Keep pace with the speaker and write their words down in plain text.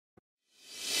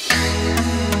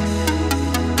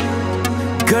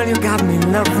Girl, you got me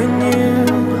loving you.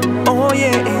 Oh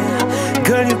yeah.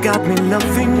 Girl, you got me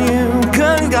loving you.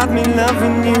 Girl, you got me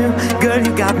loving you. Girl,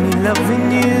 you got me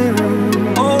loving you.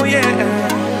 Oh yeah.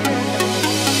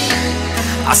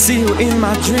 I see you in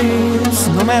my dreams,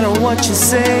 no matter what you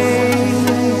say.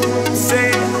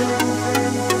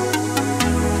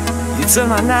 You turn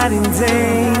my night and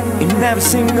day in every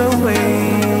single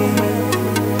way.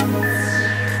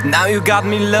 Now you got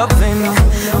me loving,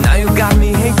 now you got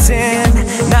me hating,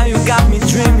 now you got me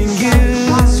dreaming you.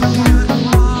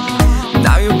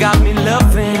 Now you got me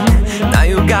loving, now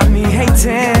you got me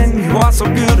hating. You are so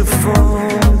beautiful.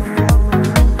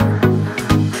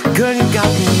 Girl, you got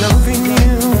me loving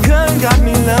you. Girl, you got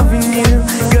me loving you.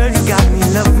 Girl, you got me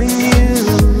loving you.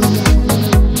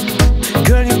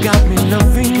 Girl, you got me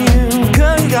loving you.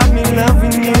 Girl, you got me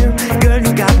loving you. Girl,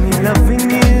 you got me loving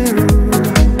you.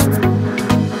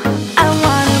 I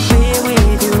wanna be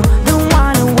with you, don't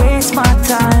wanna waste my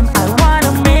time. I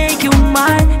wanna make you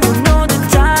mine, you know the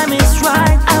time is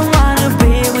right. I wanna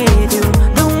be with you,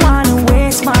 don't wanna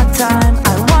waste my time.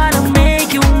 I wanna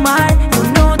make you mine, you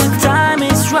know the time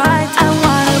is right. I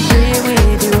wanna be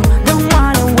with you, don't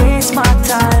wanna waste my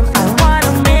time. I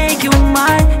wanna make you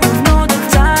mine, you know the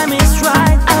time is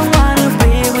right. I wanna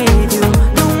be with you,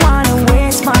 don't wanna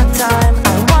waste my time.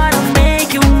 I wanna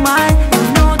make you mine, you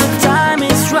know the time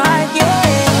is right, yeah.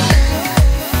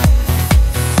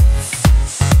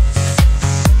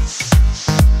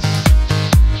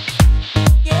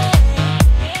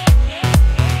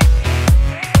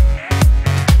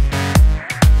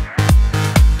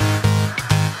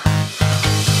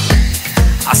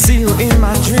 I see you in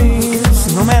my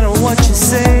dreams, no matter what you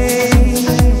say.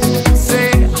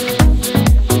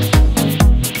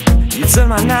 You turn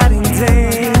my night and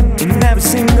day in every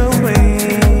single way.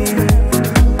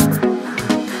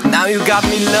 Now you got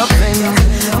me loving,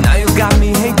 now you got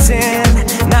me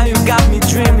hating, now you got me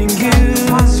dreaming you.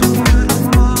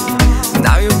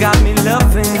 Now you got me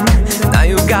loving, now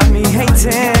you got me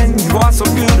hating.